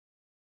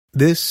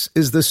This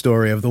is the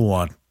story of the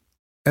one.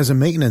 As a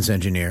maintenance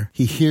engineer,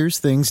 he hears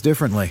things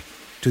differently.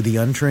 To the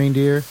untrained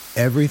ear,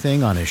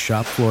 everything on his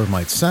shop floor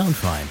might sound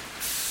fine,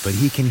 but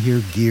he can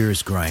hear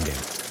gears grinding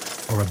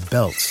or a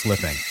belt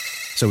slipping.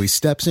 So he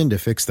steps in to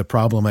fix the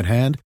problem at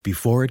hand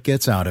before it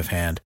gets out of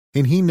hand.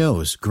 And he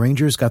knows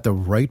Grainger's got the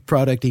right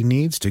product he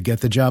needs to get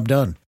the job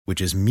done,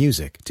 which is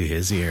music to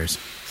his ears.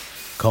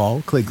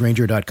 Call, click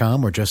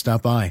Grainger.com, or just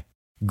stop by.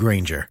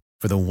 Grainger,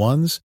 for the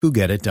ones who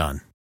get it done.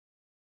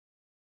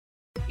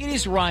 It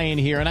is Ryan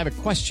here, and I have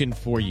a question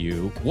for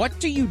you. What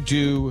do you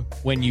do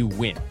when you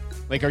win?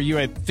 Like, are you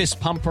a fist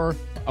pumper,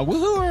 a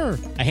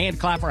woohooer, a hand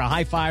clapper, a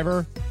high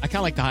fiver? I kind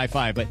of like the high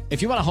five, but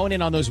if you want to hone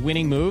in on those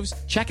winning moves,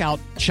 check out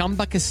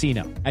Chumba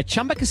Casino. At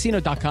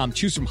ChumbaCasino.com,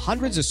 choose from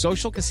hundreds of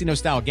social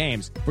casino-style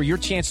games for your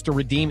chance to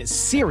redeem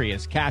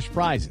serious cash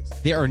prizes.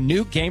 There are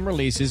new game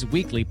releases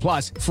weekly,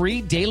 plus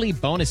free daily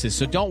bonuses.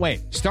 So don't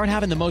wait. Start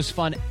having the most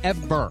fun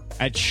ever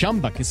at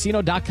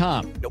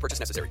ChumbaCasino.com. No purchase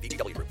necessary.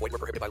 VGW. Void were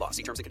prohibited by law.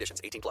 See terms and conditions.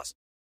 18+.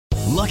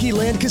 Lucky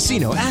Land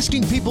Casino,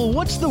 asking people,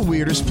 what's the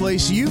weirdest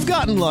place you've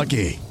gotten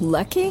lucky?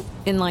 Lucky?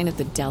 In line at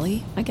the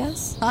deli, I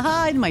guess?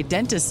 Aha, in my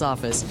dentist's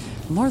office.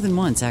 More than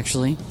once,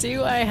 actually.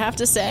 Do I have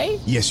to say?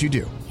 Yes, you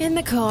do. In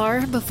the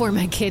car before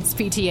my kids'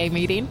 PTA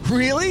meeting.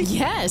 Really?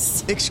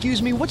 Yes.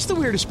 Excuse me, what's the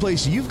weirdest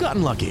place you've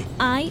gotten lucky?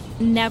 I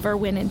never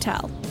win and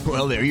tell.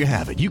 Well, there you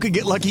have it. You can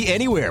get lucky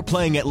anywhere,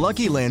 playing at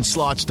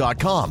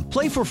LuckyLandSlots.com.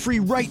 Play for free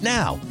right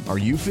now. Are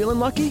you feeling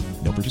lucky?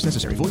 No purchase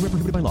necessary. Void where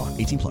prohibited by law.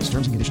 18+.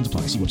 Terms and conditions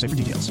apply. See website for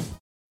details.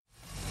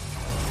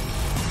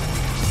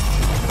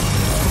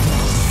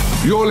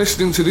 You're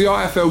listening to the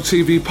IFL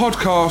TV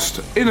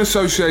podcast in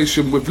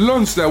association with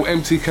Lonsdale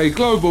MTK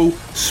Global,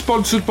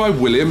 sponsored by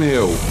William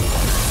Hill.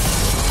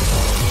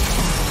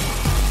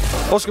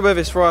 Oscar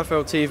Bevis for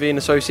IFL TV in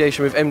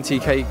association with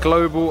MTK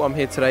Global. I'm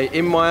here today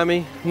in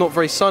Miami. Not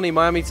very sunny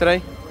Miami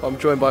today. I'm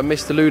joined by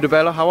Mr. Lou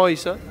DiBella. How are you,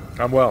 sir?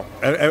 I'm well.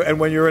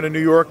 And when you're in a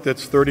New York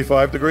that's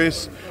 35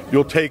 degrees,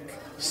 you'll take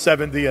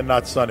 70 and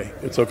not sunny.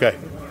 It's okay.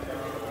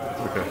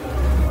 It's okay.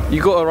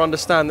 You got to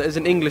understand that as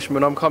an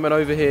Englishman, I'm coming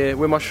over here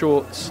with my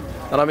shorts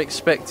and I'm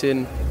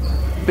expecting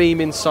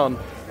beaming sun.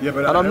 Yeah,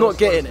 but and I'm not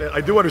getting it.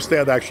 I do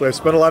understand, actually. I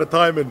spent a lot of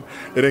time in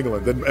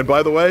England. And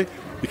by the way,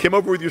 you came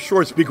over with your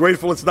shorts. Be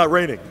grateful it's not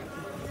raining.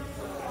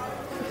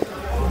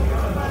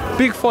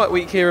 Big fight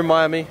week here in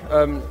Miami.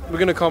 We're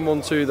going to come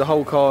on to the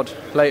whole card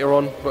later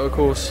on. But of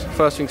course,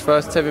 first things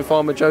first, Tevin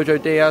Farmer,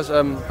 Jojo Diaz.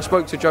 I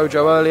spoke to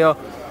Jojo earlier.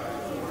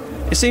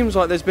 It seems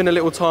like there's been a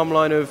little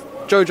timeline of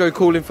Jojo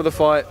calling for the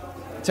fight,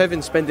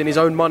 Tevin spending his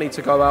own money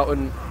to go out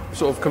and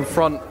sort of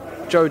confront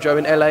Jojo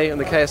in LA on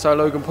the KSI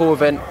Logan Paul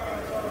event.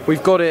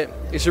 We've got it.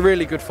 It's a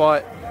really good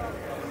fight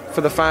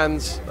for the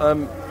fans.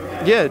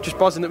 Just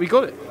buzzing that we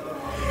got it.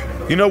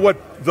 You know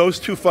what? Those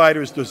two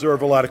fighters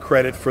deserve a lot of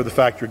credit for the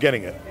fact you're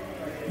getting it.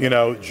 You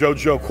know,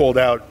 Jojo called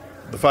out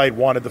the fight,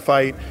 wanted the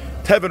fight.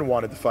 Tevin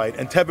wanted the fight,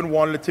 and Tevin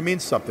wanted it to mean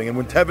something. And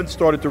when Tevin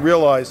started to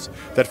realize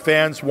that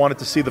fans wanted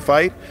to see the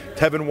fight,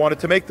 Tevin wanted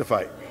to make the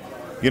fight.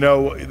 You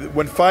know,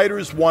 when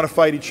fighters want to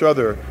fight each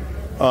other,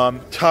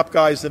 top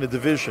guys in a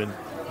division,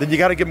 then you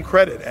got to give them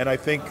credit. And I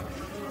think,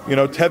 you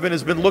know, Tevin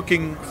has been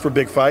looking for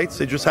big fights.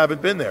 They just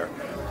haven't been there.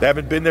 They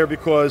haven't been there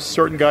because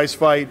certain guys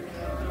fight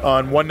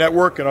on one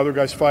network and other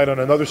guys fight on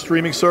another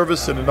streaming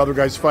service and another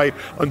guys fight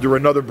under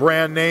another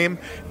brand name.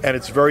 And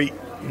it's very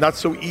not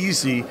so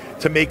easy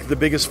to make the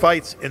biggest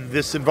fights in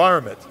this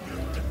environment.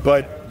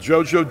 But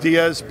Jojo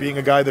Diaz, being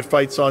a guy that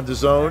fights on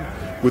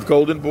DAZN with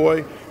Golden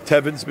Boy,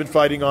 Tevin's been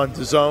fighting on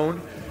DAZN.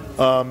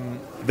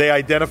 They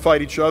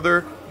identified each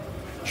other.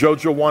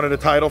 Jojo wanted a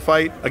title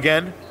fight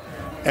again,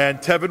 and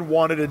Tevin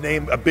wanted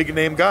a big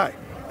name guy.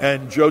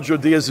 And Jojo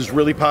Diaz is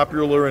really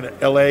popular in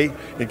LA,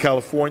 in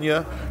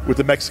California, with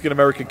the Mexican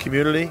American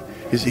community.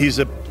 He's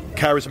a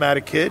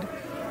charismatic kid.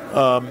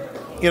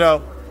 You know,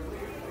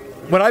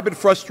 when I've been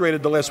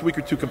frustrated the last week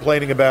or two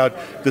complaining about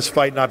this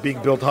fight not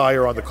being built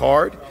higher on the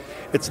card,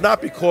 it's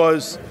not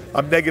because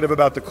I'm negative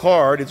about the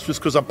card. It's just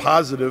because I'm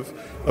positive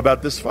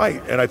about this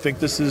fight. And I think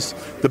this is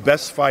the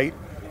best fight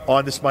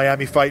on this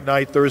Miami Fight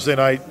Night, Thursday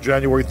night,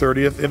 January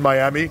 30th in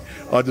Miami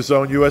on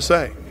DAZN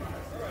USA.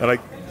 And I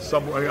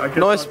get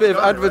nice bit of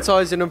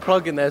advertising and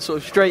plugging there, sort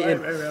of straight in.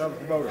 Hey, man, I'm a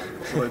promoter.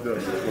 That's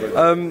what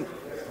I do.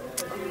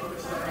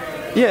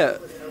 Yeah,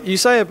 you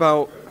say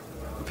about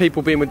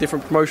people being with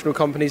different promotional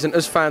companies, and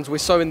as fans, we're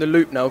so in the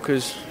loop now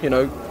because, you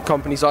know,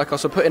 companies like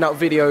us are putting out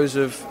videos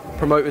of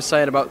promoters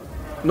saying about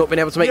not being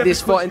able to make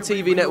this fight in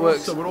TV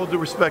networks. Also, with all due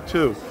respect,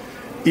 too,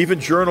 even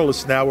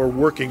journalists now are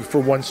working for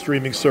one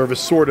streaming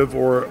service, sort of,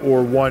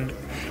 or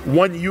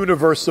one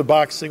universe of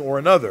boxing or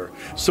another.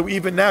 So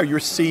even now, you're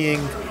seeing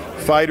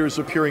fighters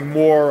appearing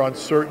more on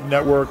certain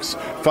networks,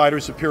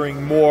 fighters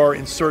appearing more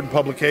in certain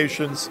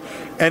publications,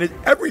 and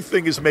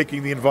everything is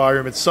making the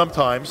environment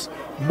sometimes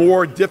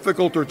more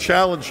difficult or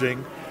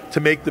challenging to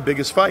make the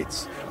biggest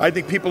fights. I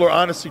think people are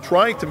honestly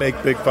trying to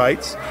make big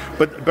fights,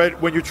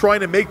 but when you're trying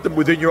to make them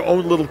within your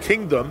own little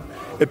kingdom,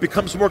 it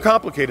becomes more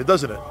complicated,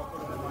 doesn't it?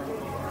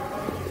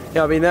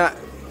 Yeah, I mean, that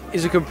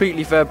is a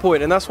completely fair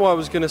point, and that's why I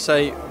was going to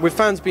say, with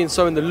fans being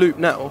so in the loop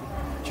now,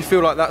 do you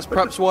feel like that's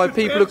perhaps why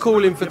people are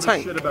calling for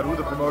Tank? Shit about who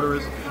the promoter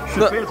is.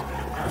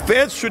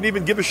 Fans shouldn't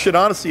even give a shit,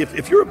 honestly.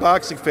 If you're a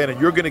boxing fan and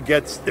you're going to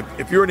get,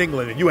 if you're in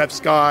England and you have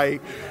Sky,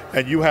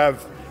 and you're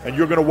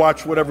going to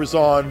watch whatever's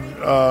on,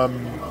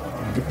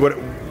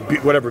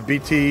 whatever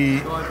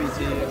BTE.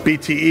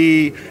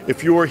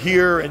 If you're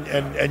here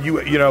and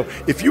you know,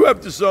 if you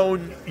have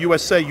DAZN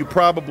USA, you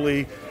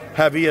probably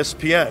have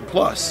ESPN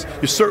Plus.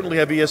 You certainly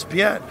have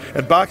ESPN,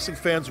 and boxing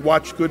fans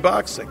watch good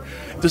boxing.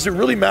 Does it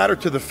really matter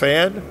to the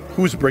fan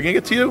who's bringing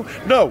it to you?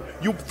 No,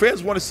 you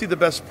fans want to see the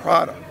best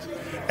product,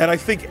 and I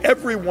think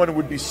everyone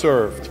would be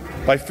served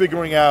by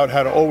figuring out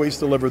how to always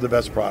deliver the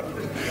best product.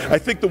 I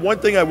think one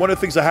of the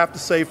things I have to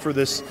say for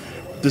this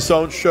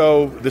DAZN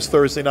show this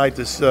Thursday night,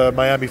 this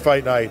Miami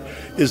Fight Night,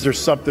 is there's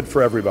something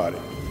for everybody.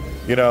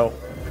 You know,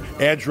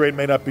 Andrade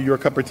may not be your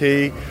cup of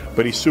tea,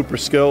 but he's super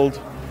skilled.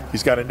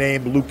 He's got a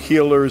name. Luke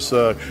Keeler's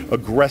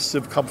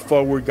aggressive, come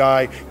forward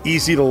guy,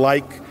 easy to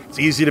like. It's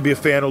easy to be a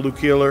fan of Luke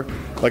Keeler.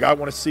 Like, I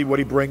want to see what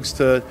he brings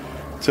to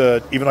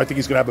even though I think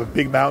he's going to have a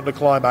big mountain to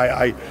climb,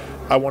 I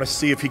want to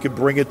see if he can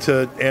bring it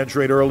to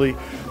Andrade early.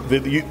 The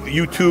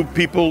YouTube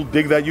people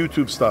dig that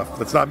YouTube stuff.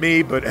 That's not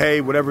me, but hey,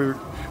 whatever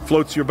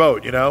floats your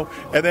boat, you know?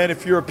 And then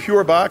if you're a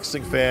pure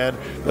boxing fan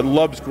that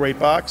loves great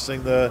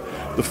boxing, the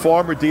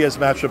Farmer-Diaz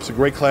matchup's a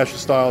great clash of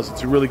styles.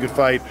 It's a really good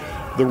fight.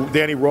 The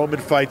Danny Roman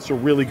fight's a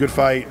really good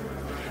fight.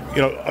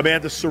 You know,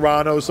 Amanda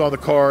Serrano's on the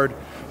card.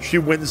 She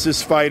wins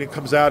this fight and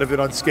comes out of it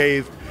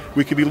unscathed.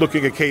 We could be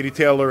looking at Katie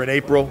Taylor in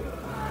April.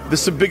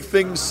 There's some big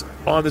things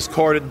on this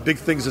card and big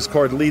things this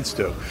card leads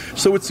to.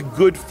 So it's a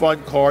good,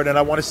 fun card, and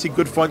I want to see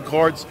good, fun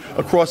cards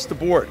across the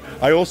board.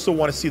 I also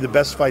want to see the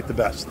best fight the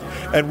best.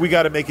 And we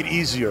got to make it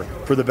easier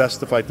for the best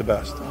to fight the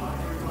best.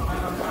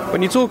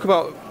 When you talk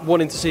about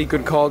wanting to see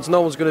good cards,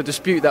 no one's going to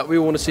dispute that. We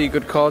all want to see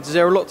good cards. Is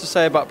there a lot to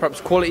say about perhaps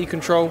quality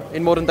control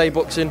in modern day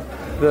boxing?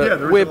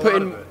 That we're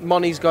putting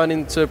money's going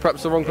into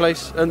perhaps the wrong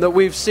place, and that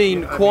we've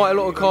seen quite a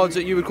lot of cards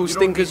that you would call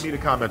stinkers? You don't need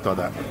me to comment on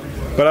that.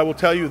 But I will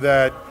tell you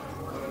that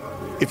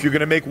if you're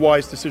going to make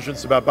wise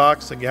decisions about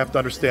boxing, you have to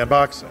understand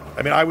boxing.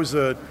 I mean, I was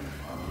a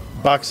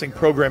boxing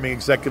programming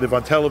executive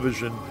on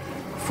television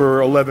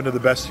for 11 of the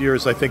best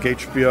years I think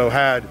HBO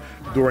had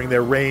during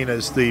their reign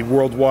as the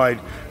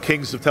worldwide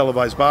kings of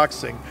televised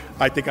boxing.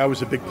 I think I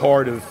was a big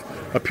part of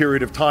a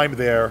period of time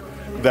there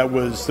that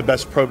was the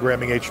best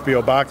programming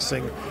HBO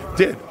boxing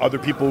did. Other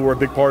people were a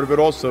big part of it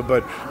also,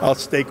 but I'll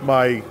stake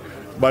my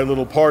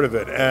little part of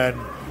it. And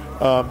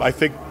I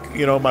think,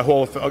 you know, my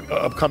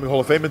upcoming Hall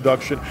of Fame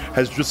induction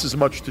has just as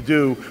much to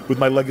do with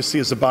my legacy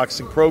as a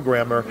boxing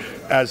programmer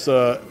as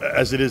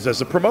it is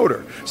as a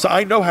promoter. So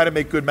I know how to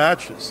make good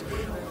matches.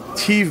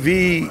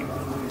 TV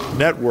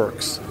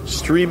networks,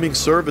 streaming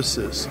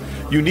services,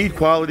 you need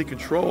quality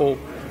control.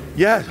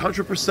 Yeah,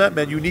 100%,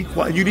 man. You need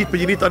but you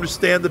need to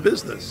understand the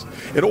business.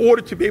 In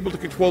order to be able to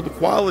control the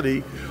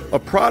quality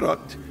of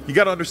product, you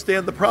got to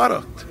understand the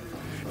product.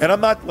 And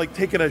I'm not like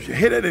taking a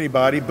hit at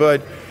anybody,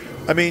 but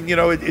I mean, you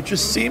know, it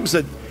just seems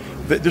that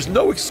there's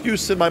no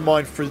excuse in my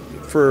mind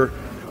for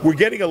we're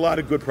getting a lot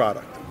of good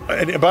product.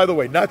 And by the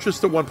way, not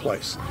just at one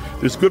place.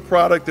 There's good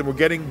product, and we're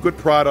getting good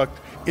product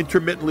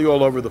intermittently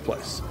all over the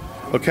place.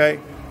 Okay?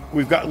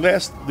 We've got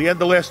the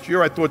end of last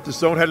year, I thought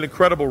DAZN had an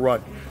incredible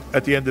run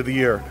at the end of the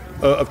year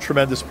of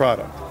tremendous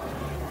product.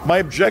 My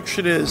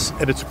objection is,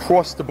 and it's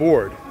across the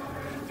board,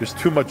 there's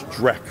too much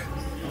dreck.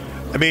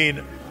 I mean,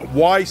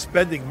 why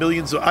spending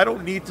millions I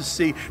don't need to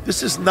see,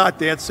 this is not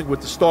Dancing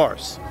with the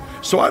Stars.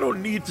 So I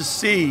don't need to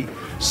see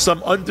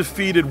some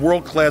undefeated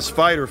world-class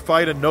fighter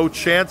fight a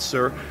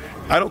no-chancer.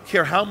 I don't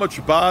care how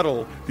much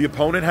bottle the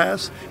opponent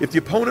has. If the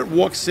opponent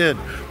walks in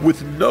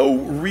with no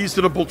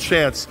reasonable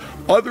chance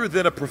other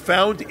than a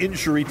profound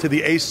injury to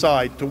the A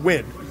side to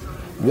win,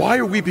 why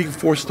are we being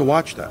forced to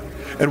watch that?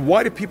 And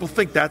why do people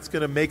think that's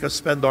going to make us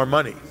spend our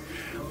money?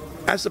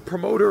 As a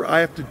promoter, I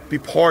have to be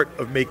part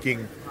of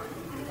making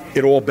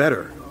it all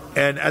better.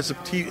 And as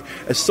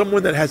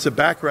someone that has a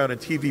background in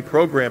TV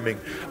programming,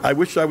 I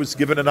wish I was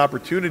given an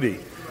opportunity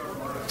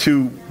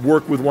to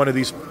work with one of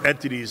these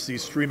entities,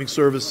 these streaming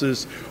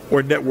services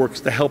or networks,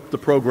 to help the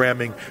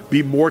programming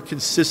be more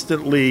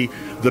consistently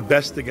the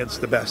best against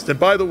the best. And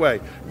by the way,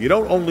 you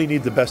don't only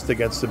need the best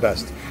against the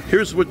best.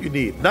 Here's what you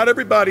need. Not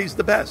everybody's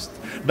the best.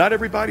 Not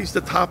everybody's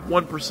the top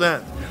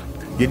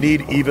 1%. You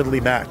need evenly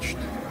matched.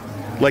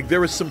 Like,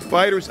 there are some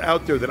fighters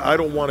out there that I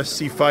don't want to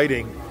see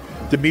fighting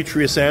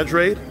Demetrius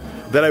Andrade,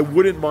 that I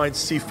wouldn't mind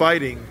see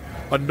fighting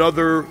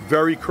another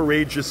very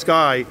courageous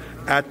guy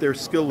at their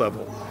skill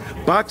level.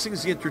 Boxing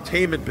is the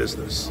entertainment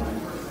business.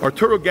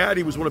 Arturo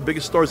Gatti was one of the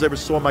biggest stars I ever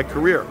saw in my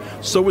career.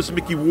 So was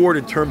Mickey Ward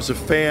in terms of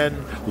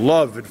fan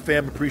love and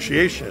fan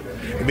appreciation.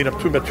 I mean, I'm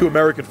talking about two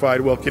American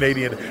fighters, well,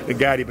 Canadian and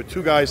Gatti, but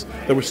two guys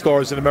that were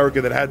stars in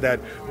America that had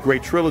that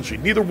great trilogy.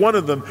 Neither one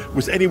of them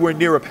was anywhere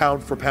near a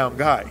pound-for-pound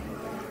guy.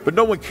 But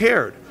no one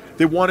cared.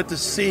 They wanted to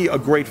see a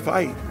great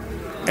fight.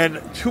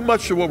 And too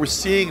much of what we're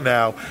seeing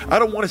now, I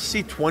don't want to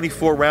see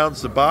 24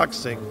 rounds of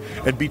boxing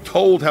and be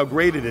told how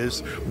great it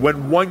is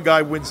when one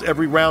guy wins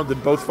every round in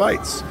both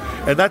fights.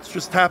 And that's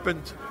just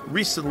happened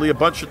recently a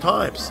bunch of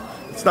times.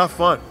 It's not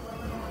fun.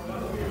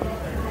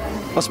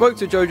 I spoke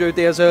to Jojo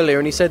Diaz earlier,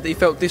 and he said that he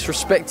felt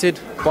disrespected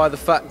by the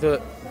fact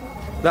that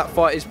that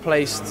fight is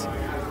placed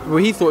where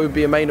he thought it would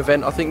be a main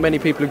event. I think many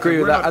people agree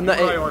with that. And that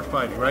you aren't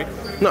fighting, right?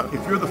 No.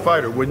 If you're the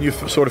fighter, wouldn't you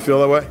sort of feel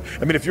that way?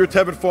 I mean, if you're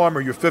Tevin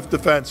Farmer, your fifth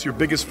defense, your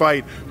biggest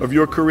fight of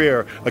your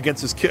career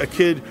against a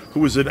kid who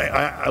was an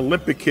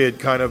Olympic kid,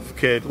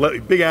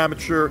 big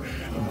amateur,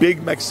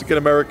 big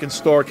Mexican-American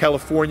star,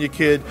 California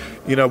kid,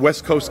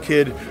 West Coast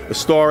kid, a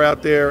star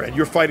out there, and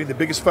you're fighting the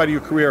biggest fight of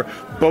your career,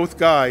 both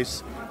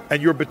guys,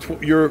 and you're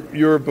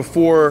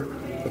before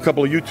a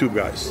couple of YouTube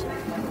guys.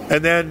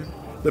 And then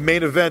the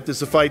main event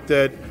is a fight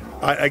that,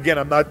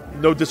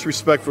 no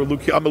disrespect for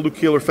Luke. I'm a Luke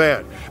Keeler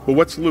fan. But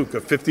what's Luke,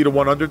 a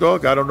 50-1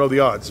 underdog? I don't know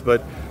the odds,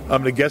 but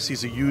I'm going to guess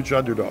he's a huge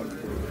underdog,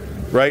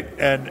 right?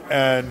 And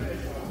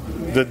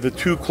the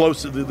two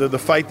close, the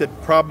fight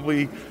that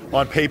probably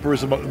on paper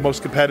is the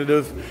most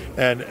competitive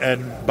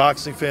and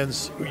boxing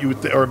fans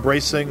are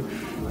embracing.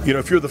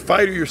 If you're the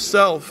fighter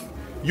yourself,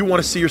 you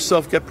want to see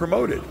yourself get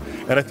promoted.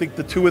 And I think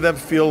the two of them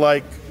feel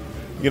like,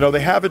 they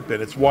haven't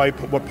been. It's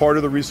part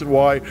of the reason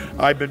why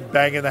I've been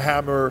banging the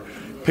hammer,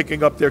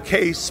 picking up their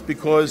case,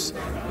 because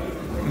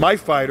my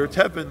fighter,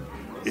 Tevin,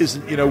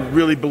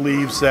 really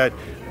believes that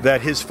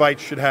his fight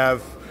should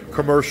have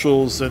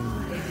commercials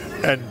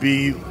and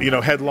be,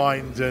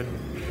 headlined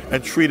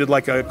and treated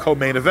like a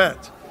co-main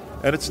event.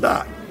 And it's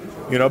not.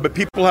 But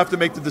people have to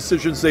make the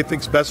decisions they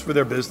think's best for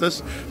their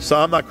business. So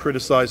I'm not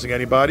criticizing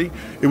anybody.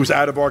 It was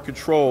out of our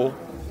control,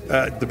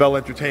 DiBella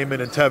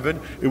Entertainment and Tevin.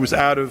 It was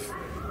out of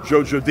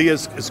Jojo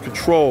Diaz's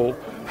control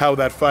how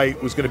that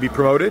fight was going to be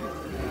promoted.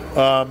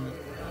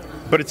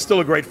 But it's still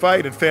a great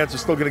fight, and fans are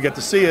still going to get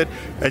to see it.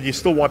 And you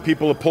still want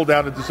people to pull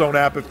down the DAZN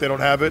app if they don't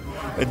have it,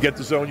 and get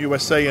DAZN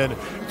USA and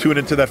tune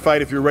into that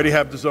fight. If you already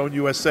have DAZN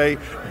USA,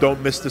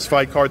 don't miss this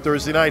fight card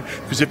Thursday night.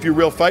 Because if you're a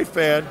real fight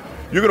fan,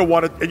 you're going to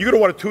want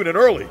to tune in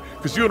early,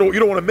 because you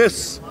don't want to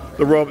miss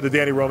the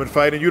Danny Roman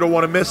fight, and you don't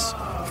want to miss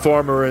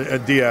Farmer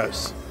and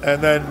Diaz.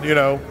 And then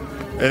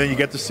you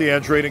get to see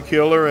Andrade and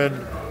Keeler,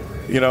 and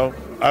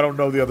I don't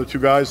know the other two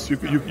guys.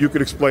 You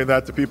could explain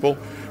that to people,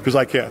 because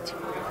I can't.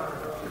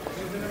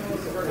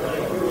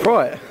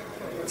 Right,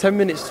 10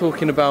 minutes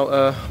talking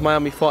about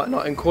Miami Fight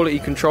Night and quality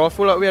control. I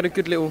feel like we had a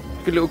good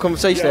little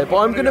conversation there. But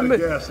I'm going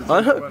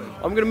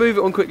to move it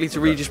on quickly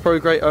to Regis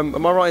Prograde.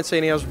 Am I right in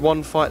saying he has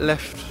one fight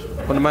left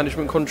on a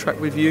management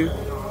contract with you?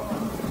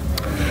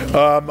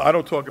 I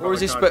don't talk about. Or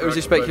is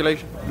it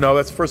speculation? No,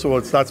 that's, first of all,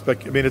 it's not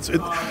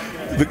speculation.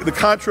 I mean, the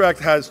contract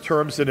has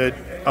terms in it.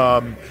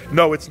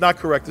 No, it's not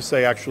correct to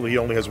say actually he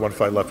only has one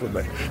fight left with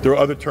me. There are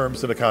other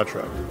terms in the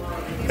contract,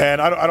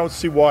 and I don't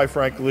see why,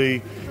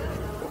 frankly,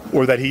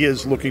 or that he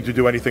is looking to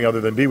do anything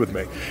other than be with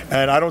me.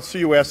 And I don't see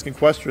you asking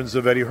questions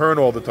of Eddie Hearn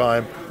all the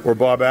time, or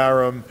Bob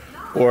Arum,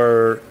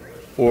 or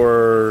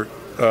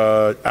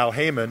Al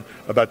Heyman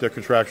about their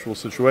contractual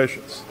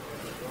situations.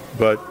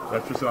 But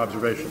that's just an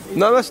observation.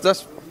 No,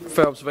 that's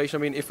fair observation.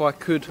 I mean, if I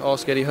could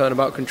ask Eddie Hearn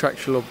about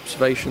contractual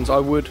observations, I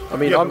would. I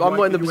mean, I'm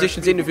not in the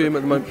position to interview him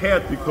at the moment. You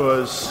can't,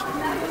 because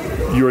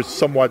you're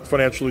somewhat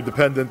financially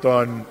dependent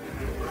on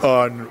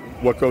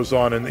what goes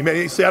on. And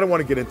I don't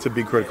want to get into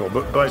being critical,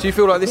 but do you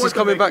feel like this is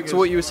coming back to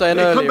what you were saying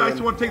earlier? Come back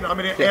to one thing. I'm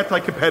in an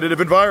anti-competitive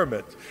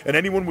environment, and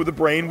anyone with a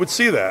brain would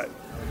see that.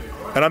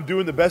 And I'm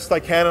doing the best I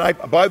can.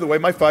 And by the way,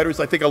 my fighters,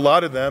 I think a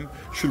lot of them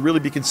should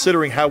really be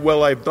considering how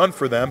well I've done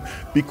for them,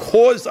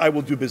 because I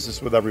will do business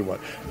with everyone.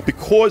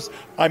 Because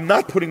I'm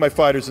not putting my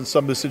fighters in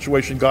some of the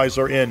situation guys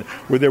are in,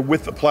 where they're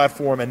with the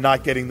platform and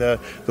not getting the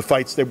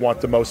fights they want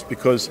the most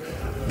because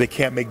they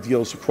can't make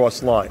deals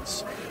across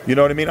lines. You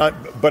know what I mean?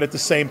 But at the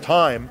same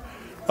time,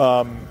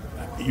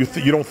 you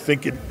don't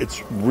think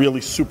it's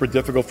really super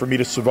difficult for me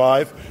to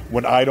survive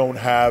when I don't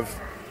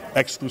have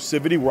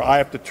exclusivity, where I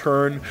have to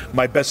turn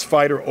my best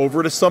fighter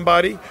over to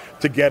somebody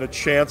to get a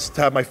chance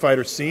to have my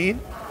fighter seen?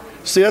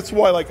 See, that's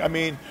why, I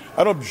don't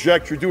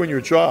object, you're doing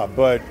your job,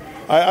 but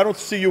I don't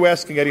see you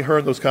asking Eddie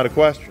Hearn those kind of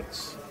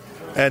questions.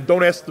 And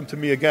don't ask them to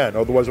me again,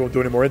 otherwise I won't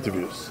do any more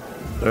interviews.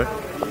 Right?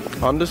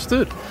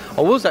 Understood.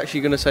 I was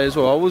actually going to say as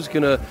well, I was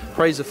going to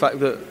praise the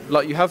fact that,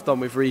 like you have done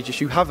with Regis,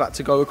 you have had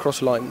to go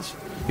across lines.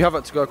 You have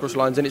had to go across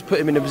lines, and it's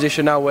put him in a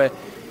position now where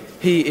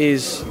he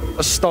is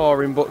a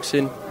star in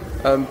boxing.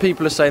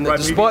 People are saying that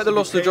despite the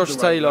loss to Josh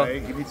Taylor,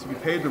 he needs to be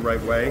paid the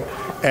right way.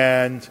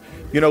 And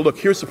look,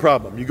 here's the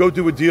problem: you go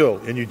do a deal,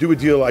 and you do a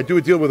deal. I do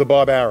a deal with a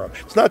Bob Arum.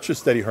 It's not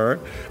just Eddie Hearn.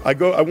 I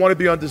want to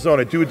be on DAZN.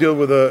 I do a deal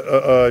with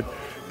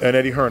an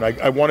Eddie Hearn.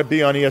 I want to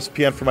be on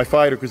ESPN for my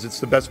fighter because it's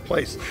the best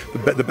place,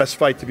 the best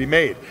fight to be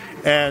made.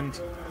 And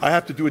I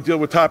have to do a deal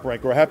with Top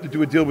Rank, or I have to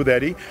do a deal with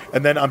Eddie,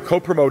 and then I'm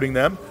co-promoting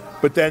them.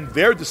 But then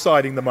they're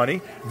deciding the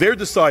money. They're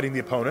deciding the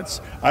opponents.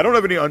 I don't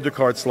have any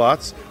undercard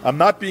slots. I'm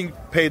not being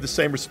paid the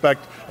same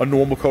respect a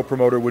normal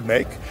co-promoter would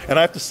make. And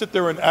I have to sit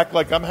there and act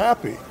like I'm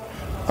happy.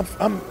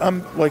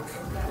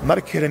 I'm not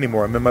a kid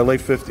anymore. I'm in my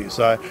late 50s.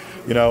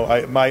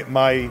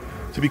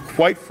 To be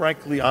quite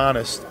frankly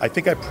honest, I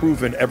think I've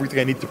proven everything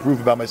I need to prove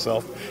about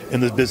myself in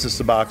the business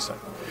of boxing.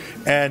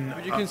 And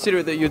would you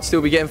consider that you'd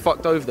still be getting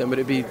fucked over then? Would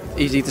it be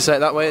easy to say it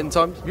that way in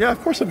times? Yeah, of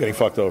course I'm getting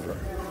fucked over.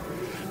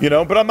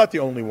 But I'm not the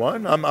only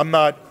one. I'm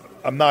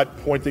not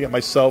pointing at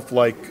myself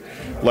like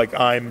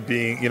I'm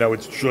being,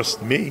 it's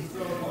just me.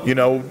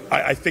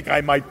 I think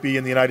I might be,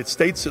 in the United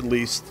States at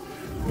least,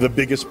 the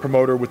biggest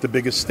promoter with the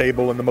biggest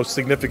stable and the most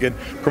significant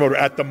promoter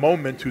at the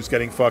moment who's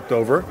getting fucked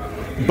over.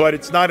 But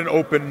it's not an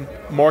open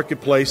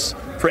marketplace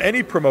for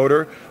any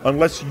promoter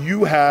unless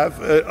you have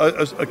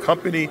a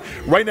company.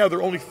 Right now, there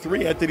are only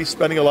 3 entities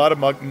spending a lot of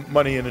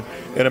money in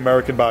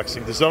American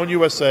boxing. The DAZN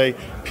USA,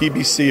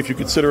 PBC, if you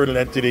consider it an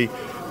entity,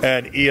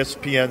 and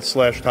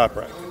ESPN/Top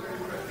Rank.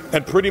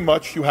 And pretty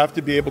much you have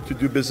to be able to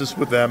do business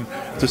with them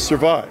to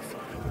survive.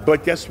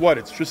 But guess what?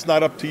 It's just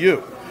not up to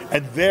you.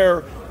 And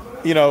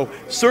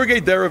Sergey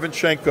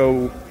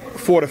Derevyanchenko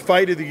fought a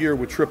fight of the year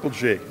with Triple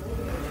G.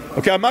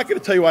 Okay, I'm not going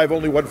to tell you I have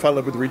only one fight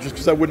left with Regis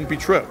because that wouldn't be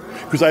true.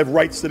 Because I have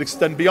rights that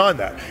extend beyond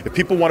that. If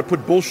people want to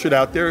put bullshit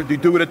out there, they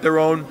do it at their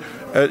own,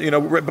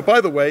 But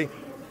by the way,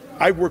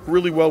 I work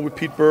really well with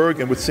Pete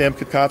Berg and with Sam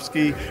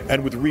Kotkovsky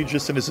and with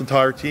Regis and his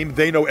entire team.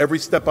 They know every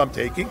step I'm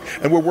taking,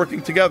 and we're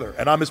working together,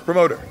 and I'm his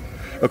promoter.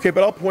 Okay,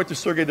 but I'll point to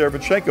Sergey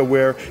Derevyanchenko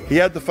where he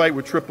had the fight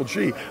with Triple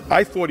G.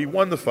 I thought he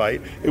won the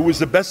fight. It was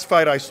the best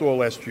fight I saw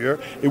last year.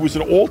 It was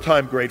an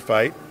all-time great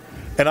fight,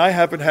 and I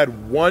haven't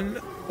had one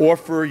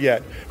offer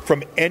yet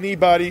from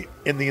anybody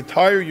in the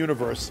entire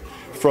universe,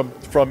 from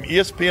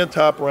ESPN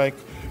Top Rank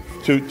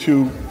to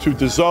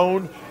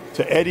DAZN,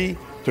 to Eddie,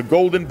 to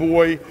Golden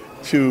Boy,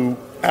 to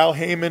Al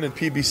Heyman and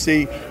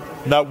PBC.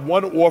 Not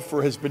one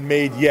offer has been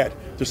made yet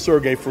to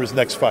Sergey for his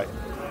next fight.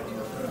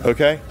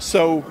 Okay,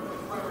 so.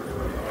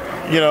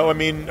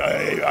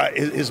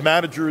 His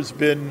manager has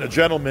been a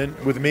gentleman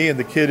with me, and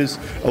the kid has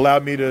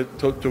allowed me to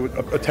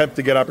attempt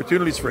to get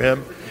opportunities for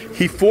him.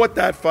 He fought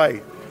that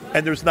fight,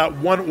 and there's not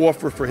one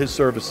offer for his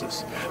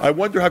services. I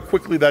wonder how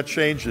quickly that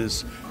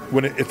changes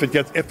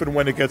if and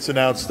when it gets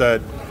announced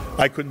that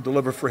I couldn't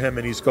deliver for him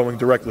and he's going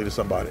directly to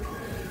somebody.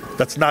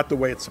 That's not the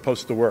way it's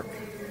supposed to work.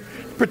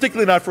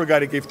 Particularly not for a guy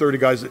that gave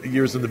 30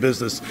 years in the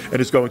business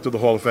and is going to the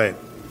Hall of Fame.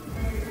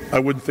 I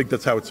wouldn't think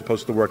that's how it's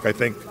supposed to work. I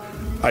think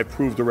I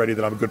proved already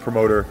that I'm a good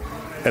promoter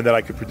and that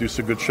I could produce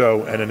a good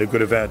show and in a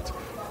good event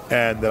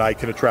and that I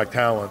can attract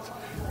talent.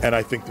 And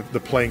I think the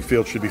playing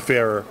field should be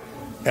fairer.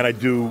 And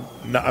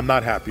I'm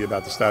not happy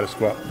about the status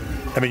quo.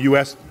 You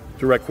ask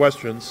direct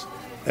questions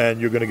and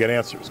you're going to get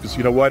answers. Because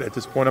you know what? At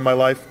this point in my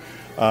life,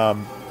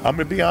 I'm going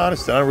to be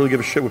honest. I don't really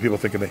give a shit what people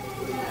think of me.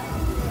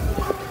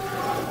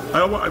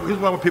 Here's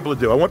what I want people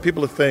to do. I want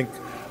people to think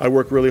I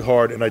work really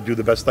hard and I do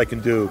the best I can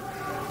do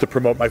to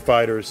promote my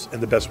fighters in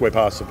the best way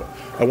possible.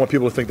 I want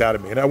people to think that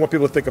of me. And I want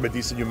people to think I'm a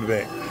decent human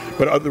being.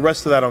 But the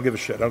rest of that, I don't give a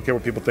shit. I don't care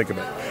what people think of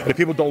me. And if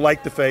people don't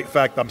like the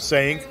fact I'm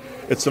saying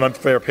it's an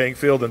unfair paying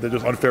field and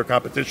there's unfair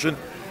competition,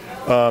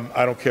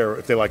 I don't care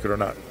if they like it or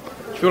not. Do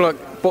you feel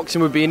like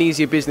boxing would be an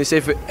easier business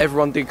if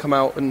everyone did come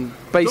out and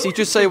basically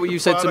just say what you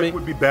said to me? It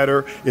would be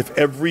better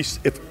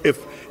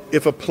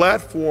if a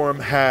platform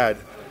had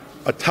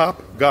a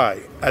top guy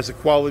as a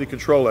quality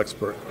control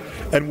expert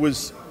and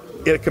was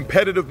in a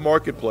competitive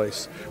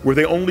marketplace where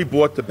they only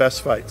bought the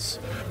best fights.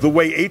 The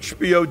way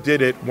HBO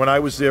did it when I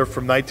was there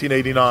from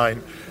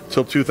 1989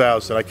 till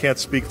 2000. I can't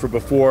speak for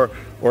before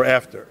or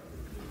after.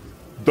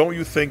 Don't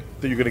you think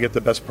that you're going to get the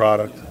best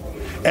product?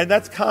 And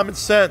that's common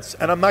sense,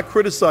 and I'm not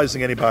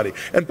criticizing anybody.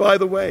 And by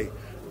the way,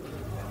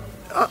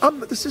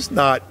 this is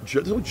not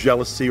there's no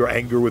jealousy or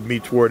anger with me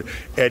toward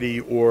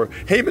Eddie or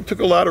Heyman. Took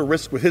a lot of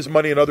risk with his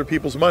money and other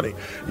people's money.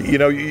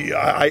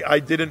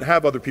 I didn't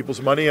have other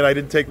people's money and I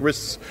didn't take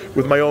risks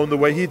with my own the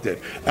way he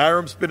did.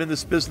 Aram's been in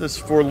this business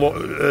for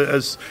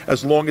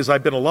as long as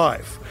I've been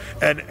alive.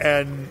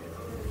 And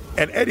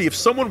Eddie, if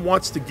someone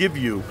wants to give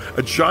you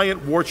a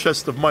giant war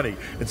chest of money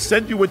and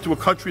send you into a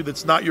country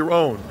that's not your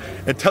own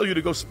and tell you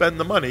to go spend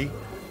the money,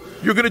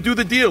 you're going to do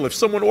the deal. If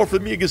someone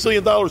offered me $1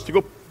 gazillion to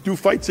go do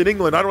fights in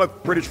England, I don't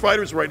have British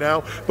fighters right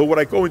now, but would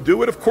I go and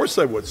do it? Of course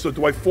I would. So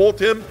do I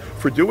fault him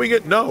for doing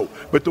it? No.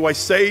 But do I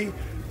say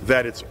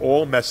that it's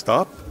all messed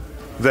up?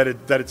 That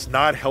it's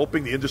not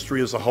helping the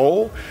industry as a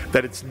whole?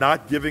 That it's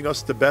not giving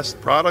us the best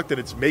product and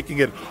it's making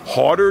it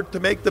harder to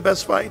make the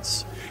best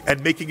fights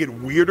and making it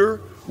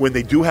weirder when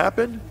they do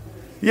happen?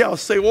 Yeah, I'll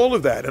say all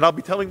of that, and I'll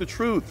be telling the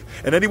truth.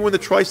 And anyone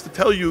that tries to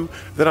tell you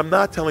that I'm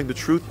not telling the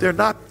truth, they're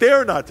not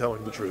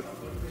telling the truth.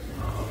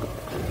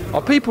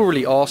 Are people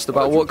really asked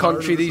about what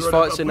country these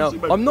fights are now?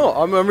 I'm not.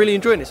 I'm really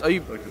enjoying this.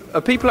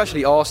 Are people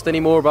actually asked any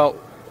more about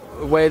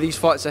where these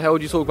fights are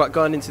held? You talk about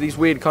going into these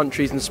weird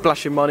countries and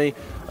splashing money.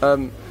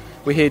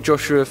 We hear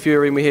Joshua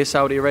Fury and we hear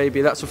Saudi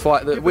Arabia. That's a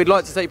fight that we'd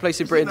like to take place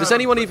in Britain. Does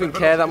anyone even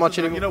care that much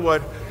anymore? You know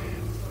what?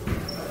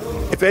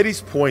 If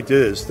Eddie's point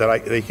is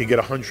that they can get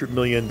 $100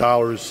 million,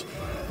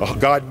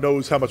 God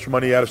knows how much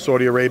money out of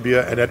Saudi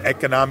Arabia, and that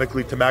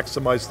economically to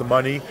maximize the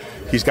money,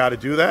 he's got to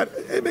do that.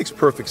 It makes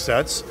perfect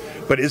sense.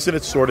 But isn't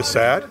it sort of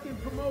sad?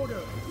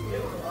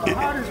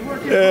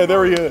 Yeah,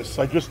 there he is.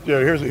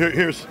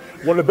 Here's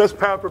one of the best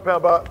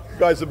pound-for-pound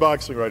guys in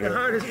boxing right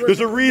here.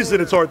 There's a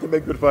reason it's hard to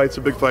make good fights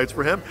and big fights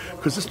for him,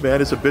 because this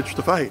man is a bitch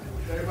to fight.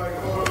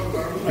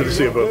 Good to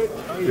see you both.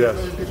 Yes.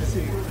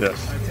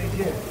 Yes.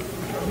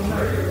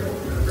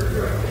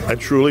 And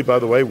truly, by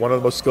the way, one of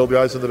the most skilled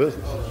guys in the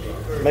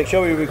business. Make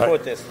sure we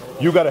record this.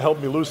 You got to help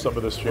me lose some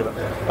of this, Gina.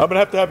 I'm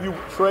going to have you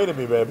training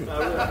me, baby.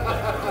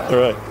 All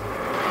right.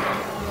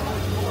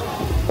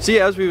 So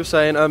yeah, as we were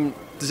saying,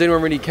 does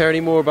anyone really care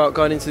anymore about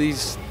going into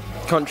these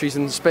countries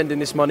and spending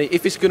this money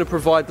if it's going to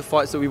provide the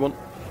fights that we want?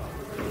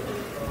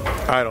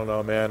 I don't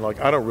know, man. Like,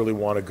 I don't really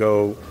want to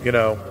go,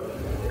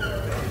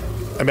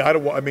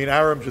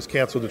 Aram just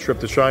canceled the trip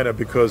to China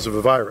because of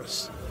a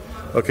virus.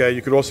 Okay,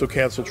 you could also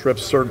cancel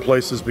trips to certain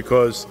places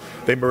because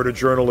they murder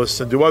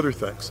journalists and do other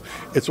things.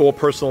 It's all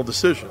personal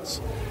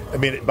decisions. I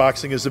mean,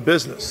 boxing is a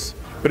business,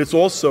 but it's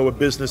also a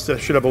business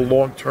that should have a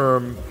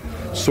long-term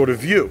sort of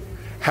view.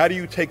 How do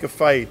you take a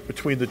fight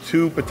between the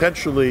two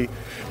potentially?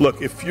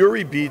 Look, if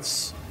Fury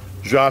beats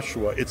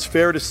Joshua, it's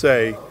fair to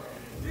say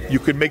you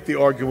could make the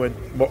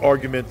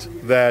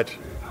argument that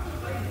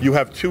you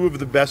have two of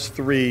the best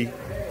three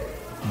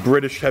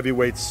British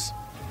heavyweights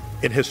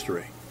in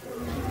history.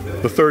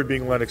 The third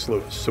being Lennox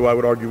Lewis, who I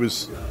would argue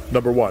is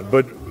number one.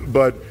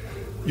 But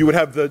you would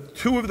have the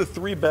two of the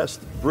three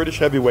best British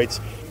heavyweights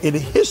in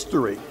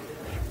history,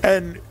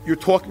 and you're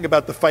talking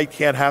about the fight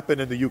can't happen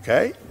in the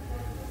UK?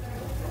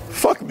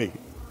 Fuck me.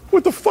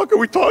 What the fuck are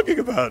we talking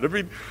about? I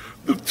mean,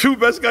 the two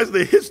best guys in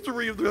the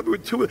history of the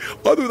heavyweight,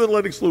 other than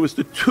Lennox Lewis,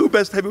 the two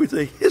best heavyweights in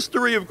the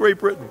history of Great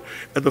Britain,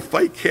 and the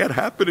fight can't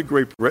happen in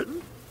Great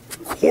Britain?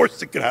 Of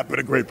course it can happen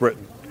in Great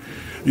Britain.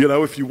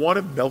 If you want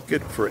to milk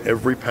it for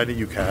every penny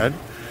you can,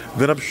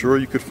 then I'm sure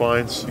you could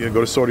find,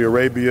 go to Saudi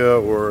Arabia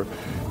or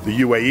the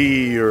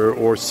UAE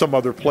or some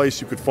other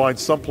place. You could find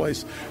some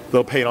place.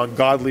 They'll pay an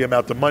ungodly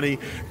amount of money.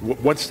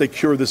 Once they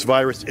cure this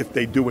virus, if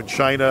they do in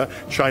China,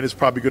 China's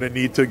probably going to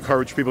need to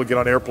encourage people to get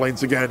on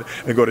airplanes again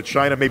and go to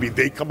China. Maybe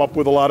they come up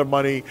with a lot of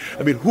money.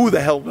 I mean, who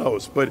the hell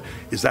knows? But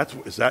is that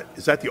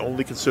the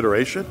only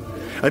consideration?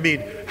 I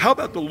mean, how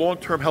about the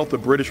long-term health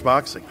of British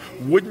boxing?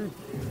 Wouldn't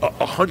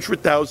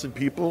 100,000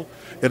 people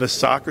in a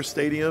soccer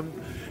stadium,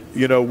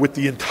 with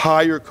the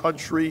entire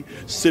country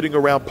sitting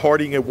around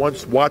partying at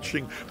once,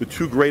 watching the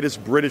two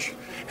greatest British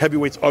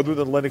heavyweights other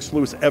than Lennox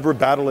Lewis ever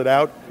battle it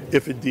out,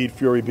 if indeed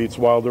Fury beats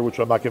Wilder, which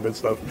I'm not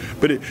convinced of.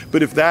 But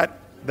if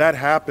that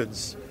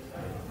happens,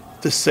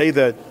 to say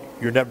that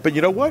you're never... But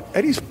you know what?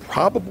 Eddie's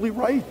probably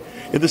right,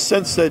 in the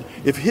sense that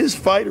if his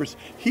fighters,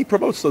 he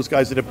promotes those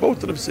guys, and if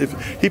both of them...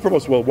 If he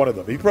promotes, one of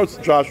them, he promotes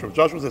Joshua.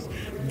 Joshua says,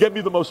 get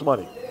me the most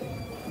money.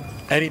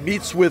 And he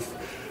meets with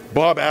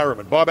Bob Arum,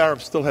 and Bob Arum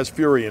still has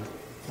Fury, and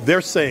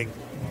they're saying,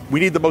 we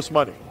need the most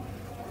money.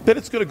 Then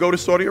it's going to go to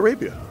Saudi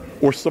Arabia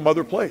or some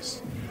other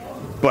place.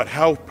 But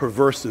how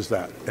perverse is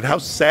that? And how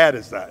sad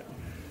is that?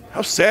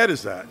 How sad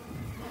is that?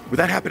 Would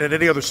that happen in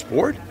any other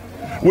sport?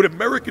 Would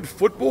American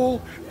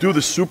football do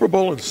the Super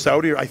Bowl in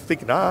Saudi Arabia? I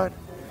think not.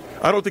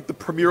 I don't think the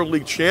Premier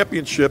League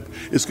Championship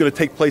is going to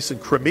take place in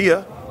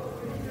Crimea.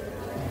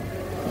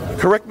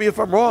 Correct me if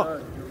I'm wrong.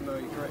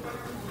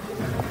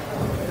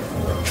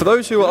 For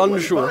those who are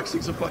unsure,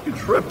 boxing's a fucking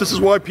trip. This is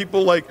why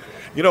people a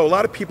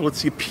lot of people,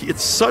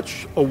 it's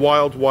such a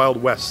wild,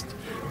 wild west,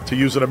 to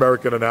use an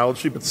American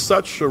analogy, but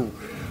such a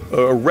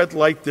red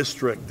light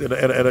district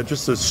and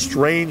just a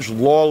strange,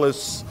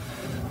 lawless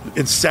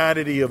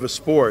insanity of a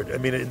sport. I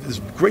mean, there's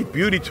great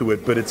beauty to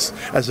it, but it's,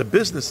 as a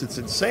business, it's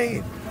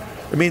insane.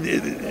 I mean,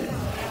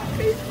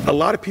 a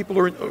lot of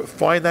people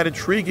find that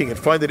intriguing and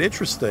find it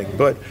interesting,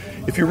 but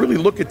if you really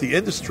look at the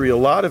industry, a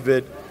lot of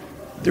it,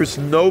 there's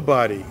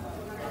nobody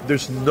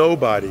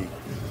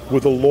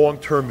with a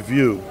long-term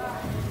view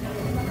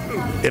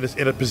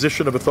in a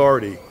position of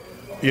authority,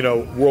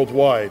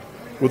 worldwide,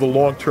 with a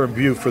long-term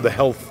view for the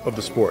health of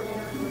the sport.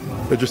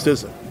 There just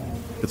isn't.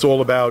 It's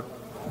all about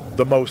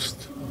the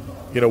most,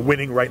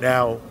 winning right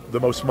now, the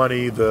most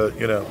money,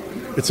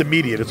 it's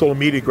immediate. It's all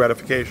immediate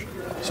gratification.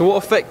 So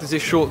what effect does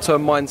this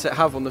short-term mindset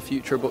have on the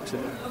future of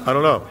boxing? I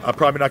don't know. I'm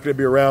probably not going to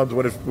be around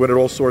when it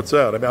all sorts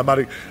out.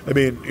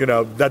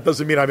 That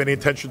doesn't mean I have any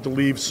intention to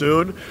leave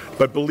soon.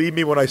 But believe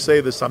me when I say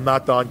this, I'm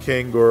not Don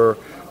King or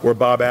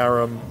Bob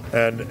Arum,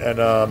 and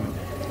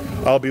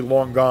I'll be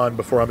long gone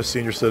before I'm a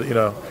senior,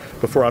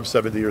 before I'm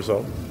 70 years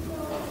old.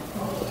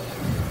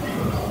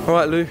 All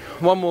right, Lou.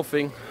 One more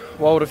thing.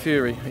 Wilder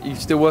Fury. Are you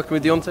still working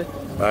with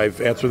Deontay? I've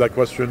answered that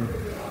question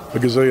a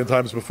gazillion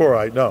times before.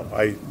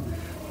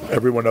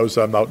 Everyone knows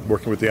I'm not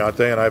working with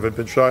Deontay, and I haven't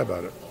been shy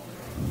about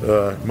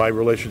it. My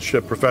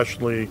relationship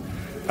professionally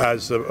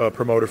as a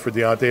promoter for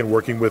Deontay and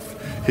working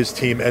with his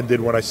team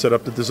ended when I set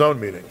up the DAZN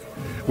meeting,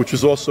 which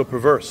is also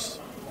perverse.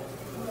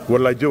 What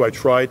did I do? I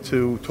tried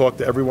to talk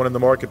to everyone in the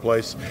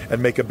marketplace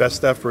and make a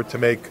best effort to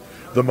make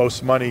the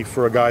most money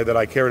for a guy that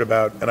I cared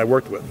about and I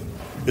worked with.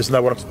 Isn't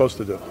that what I'm supposed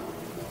to do?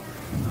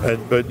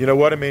 But you know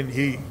what?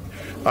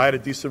 I had a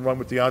decent run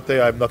with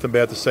Deontay. I have nothing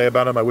bad to say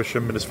about him. I wish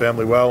him and his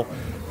family well.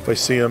 If I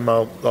see him,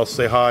 I'll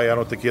say hi. I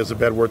don't think he has a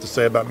bad word to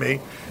say about me,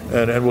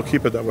 and we'll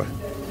keep it that way.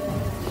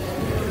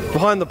 Well,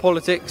 behind the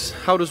politics,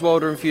 how does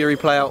Wilder and Fury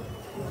play out?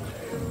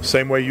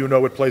 Same way you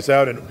know it plays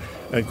out, and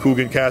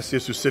Kugan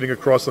Cassius, who's sitting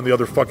across on the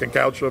other fucking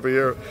couch over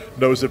here,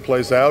 knows it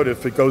plays out.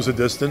 If it goes a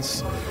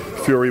distance,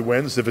 Fury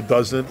wins. If it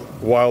doesn't,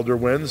 Wilder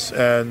wins.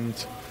 And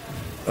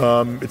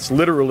it's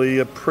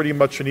literally pretty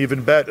much an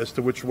even bet as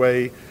to which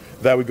way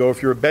that would go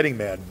if you're a betting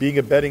man. Being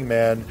a betting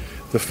man,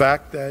 the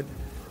fact that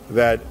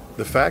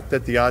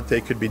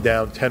Deontay could be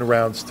down 10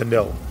 rounds to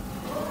 0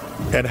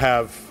 and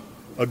have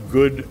a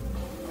good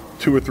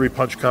 2 or 3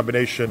 punch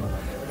combination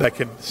that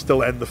can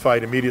still end the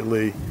fight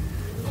immediately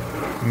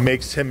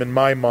makes him, in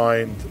my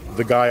mind,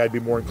 the guy I'd be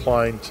more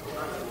inclined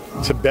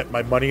to bet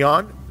my money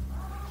on.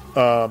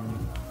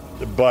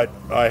 But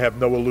I have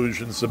no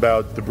illusions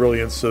about the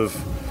brilliance of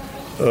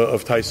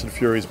Tyson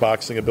Fury's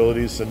boxing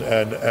abilities, and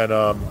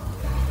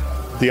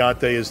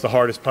Deontay is the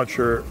hardest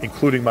puncher,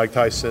 including Mike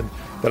Tyson,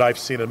 that I've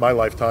seen in my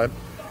lifetime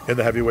in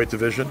the heavyweight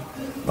division.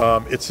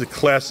 It's a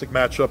classic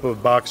matchup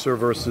of boxer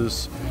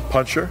versus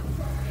puncher.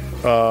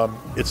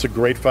 It's a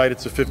great fight.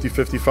 It's a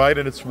 50-50 fight,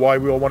 and it's why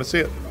we all want to see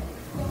it.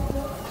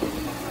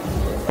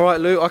 All right,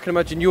 Lou, I can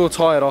imagine you're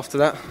tired after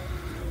that.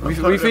 Are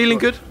you feeling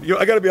good?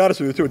 I got to be honest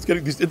with you, too.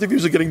 These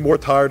interviews are getting more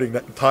tiring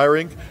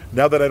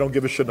now that I don't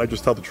give a shit and I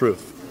just tell the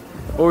truth.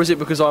 Or is it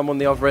because I'm on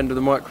the other end of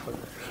the microphone?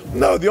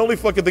 No, the only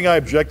fucking thing I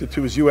objected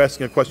to is you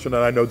asking a question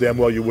that I know damn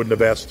well you wouldn't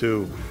have asked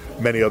to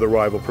many other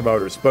rival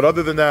promoters. But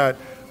other than that,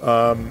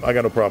 I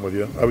got no problem with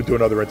you. I would do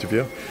another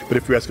interview. But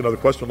if you ask another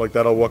question like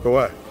that, I'll walk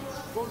away.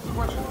 What was the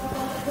question?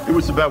 It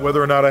was about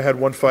whether or not I had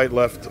only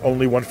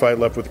one fight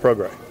left with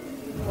Prograis.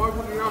 Why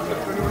wouldn't you ask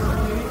that to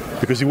anyone?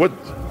 Because he wouldn't.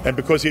 And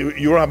because you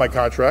don't have my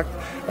contract.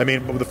 I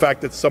mean, the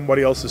fact that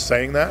somebody else is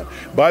saying that.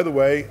 By the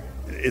way,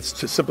 it's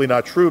just simply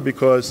not true,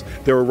 because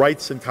there are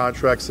rights in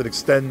contracts that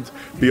extend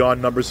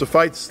beyond numbers of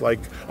fights, like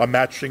a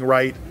matching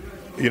right.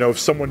 You know, if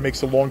someone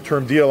makes a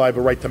long-term deal, I have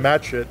a right to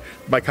match it.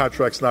 My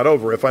contract's not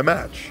over if I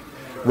match.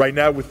 Right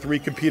now, with 3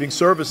 competing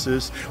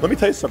services, let me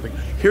tell you something.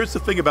 Here's the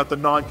thing about the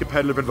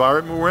non-competitive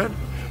environment we're in.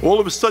 All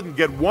of a sudden,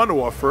 get one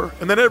offer,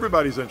 and then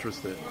everybody's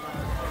interested.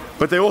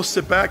 But they all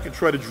sit back and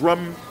try to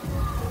drum.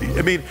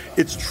 I mean,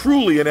 it's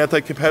truly an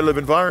anti-competitive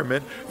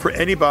environment for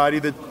anybody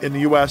that in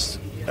the U.S.,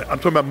 I'm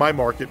talking about my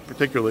market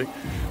particularly,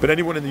 but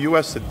anyone in the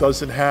U.S. that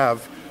doesn't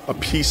have a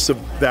piece of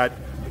that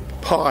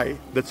pie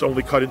that's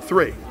only cut in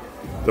 3.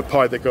 The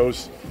pie that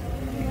goes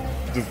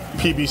the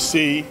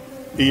PBC,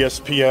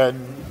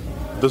 ESPN,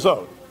 the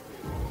Zone.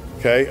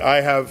 Okay, I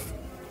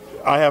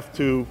have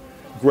to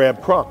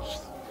grab crumbs.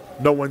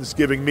 No one's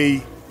giving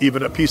me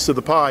even a piece of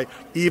the pie,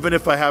 even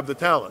if I have the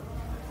talent.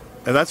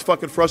 And that's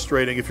fucking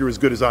frustrating if you're as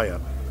good as I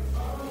am.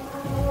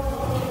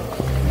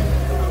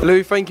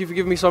 Lou, thank you for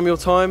giving me some of your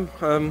time.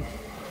 I'm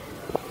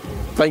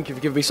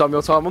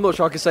not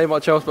sure I can say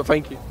much else, but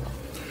thank you.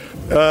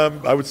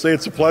 I would say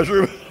it's a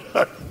pleasure.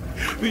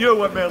 You know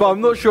what, man? But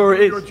I'm not sure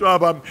it is.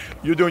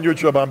 You're doing your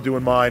job, I'm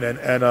doing mine.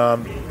 And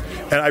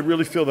I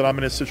really feel that I'm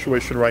in a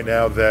situation right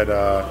now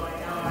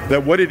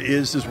that what it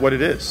is what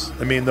it is.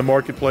 I mean, the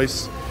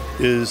marketplace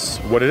is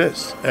what it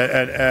is.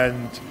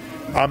 And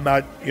I'm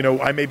not,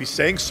 I may be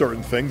saying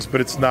certain things, but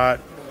it's not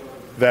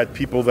that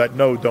people that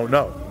know don't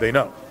know. They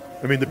know.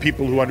 I mean, the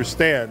people who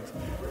understand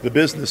the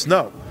business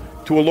know.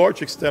 To a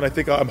large extent,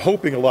 I'm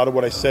hoping a lot of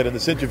what I said in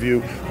this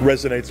interview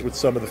resonates with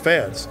some of the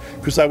fans,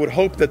 because I would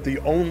hope that the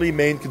only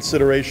main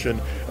consideration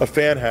a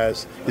fan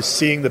has is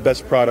seeing the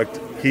best product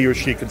he or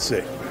she can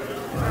see.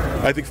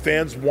 I think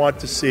fans want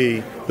to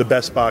see the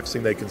best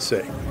boxing they can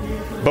see.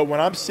 But when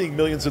I'm seeing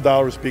millions of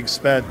dollars being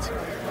spent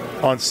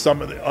on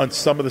some of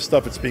the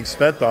stuff it's being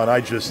spent on,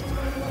 I'm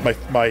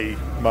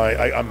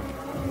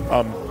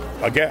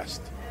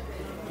aghast.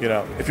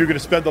 If you're going to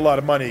spend a lot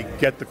of money,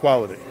 get the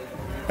quality.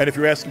 And if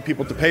you're asking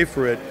people to pay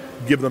for it,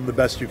 give them the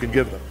best you can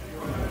give them.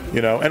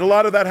 And a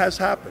lot of that has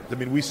happened. I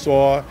mean, we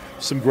saw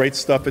some great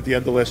stuff at the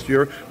end of last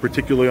year,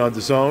 particularly on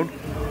DAZN.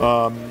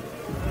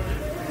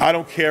 I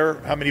don't care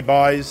how many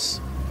buys.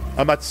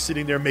 I'm not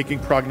sitting there making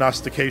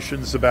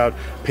prognostications about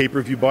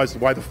pay-per-view buys.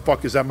 Why the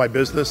fuck is that my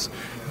business?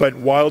 But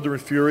Wilder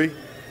and Fury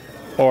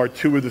are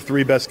 2 of the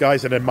 3 best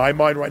guys. And in my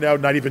mind right now,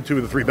 not even 2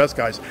 of the 3 best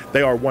guys.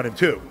 They are 1 and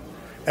 2.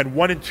 And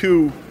 1 and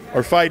 2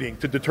 are fighting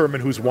to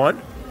determine who's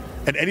won.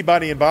 And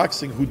anybody in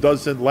boxing who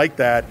doesn't like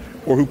that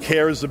or who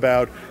cares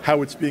about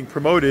how it's being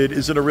promoted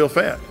isn't a real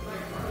fan.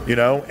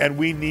 And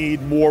we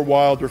need more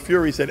Wilder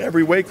Furies at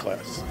every weight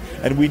class.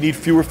 And we need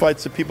fewer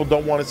fights that people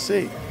don't want to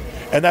see.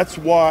 And that's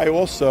why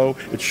also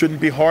it shouldn't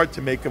be hard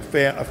to make a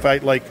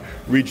fight like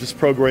Regis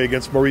Prograis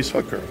against Maurice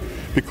Hooker.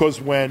 Because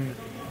when,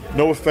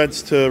 no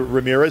offense to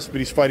Ramirez, but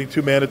he's fighting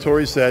 2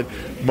 mandatories that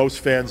most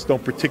fans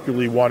don't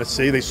particularly want to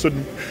see.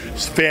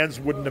 Fans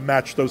wouldn't have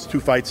matched those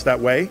 2 fights that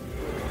way.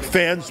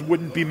 Fans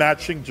wouldn't be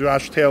matching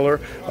Josh Taylor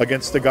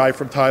against a guy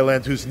from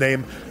Thailand whose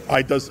name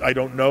I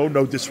don't know.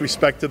 No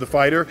disrespect to the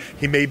fighter.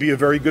 He may be a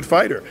very good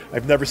fighter.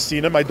 I've never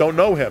seen him. I don't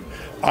know him.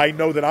 I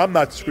know that I'm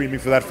not screaming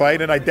for that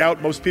fight, and I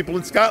doubt most people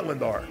in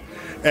Scotland are.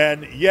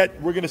 And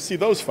yet we're going to see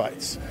those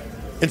fights.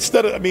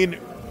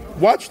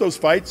 Watch those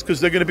fights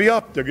because they're going to be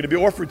up. They're going to be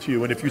offered to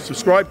you. And if you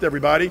subscribe to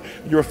everybody,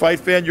 you're a fight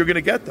fan, you're going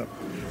to get them.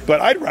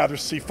 But I'd rather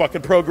see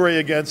fucking Prograis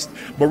against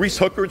Maurice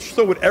Hooker, and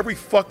so would every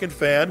fucking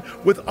fan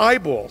with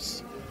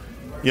eyeballs.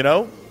 You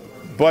know?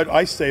 But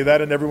I say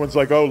that, and everyone's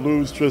like, oh,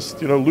 Lou's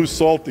just, Lou's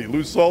salty.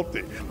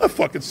 I'm not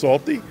fucking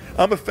salty.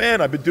 I'm a fan.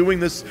 I've been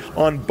doing this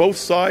on both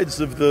sides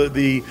of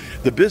the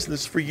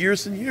business for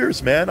years and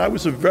years, man. I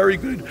was a very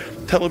good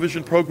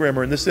television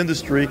programmer in this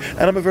industry,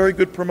 and I'm a very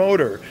good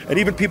promoter. And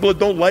even people that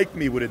don't like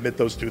me would admit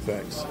those two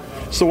things.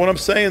 So when I'm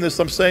saying this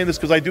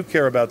because I do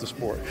care about the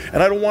sport.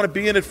 And I don't want to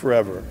be in it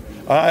forever.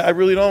 I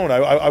really don't.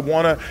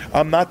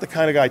 I'm not the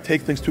kind of guy, I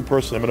take things too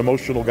personally. I'm an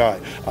emotional guy.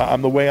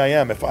 I'm the way I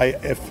am. If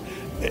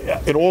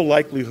in all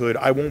likelihood,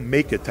 I won't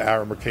make it to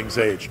Aaron King's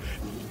age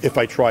if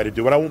I try to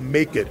do it. I won't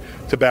make it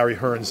to Barry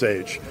Hearn's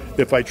age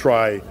if I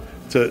try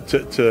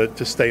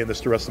to stay in this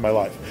the rest of my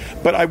life.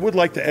 But I would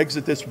like to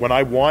exit this when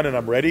I want and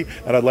I'm ready,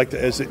 and I'd like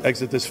to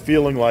exit this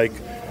feeling like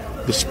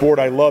the sport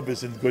I love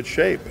is in good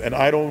shape. And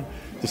I don't,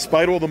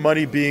 despite all the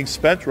money being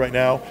spent right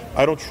now,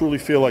 I don't truly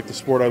feel like the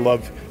sport I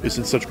love is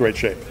in such great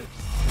shape.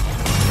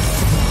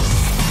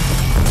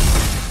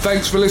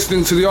 Thanks for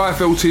listening to the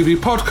IFL TV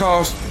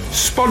podcast,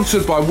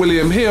 sponsored by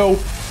William Hill,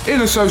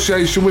 in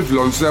association with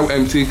Lonsdale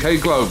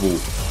MTK Global.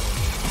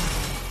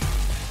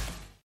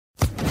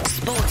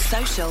 Sports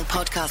Social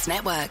Podcast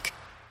Network.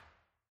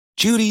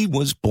 Judy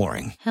was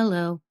boring.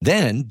 Hello.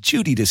 Then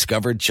Judy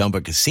discovered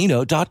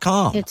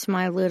ChumbaCasino.com. It's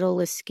my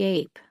little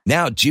escape.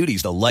 Now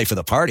Judy's the life of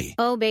the party.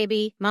 Oh,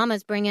 baby,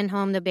 mama's bringing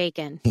home the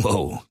bacon.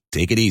 Whoa,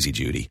 take it easy,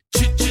 Judy.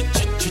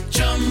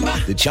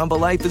 The Chumba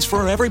life is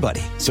for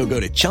everybody. So go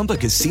to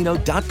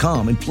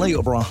ChumbaCasino.com and play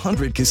over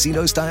 100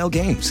 casino-style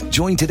games.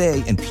 Join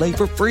today and play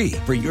for free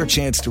for your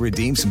chance to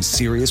redeem some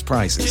serious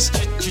prizes.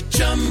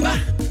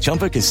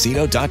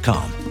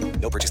 ChumbaCasino.com.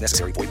 No purchase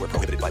necessary. Void where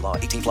prohibited by law.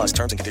 18+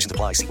 terms and conditions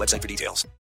apply. See website for details.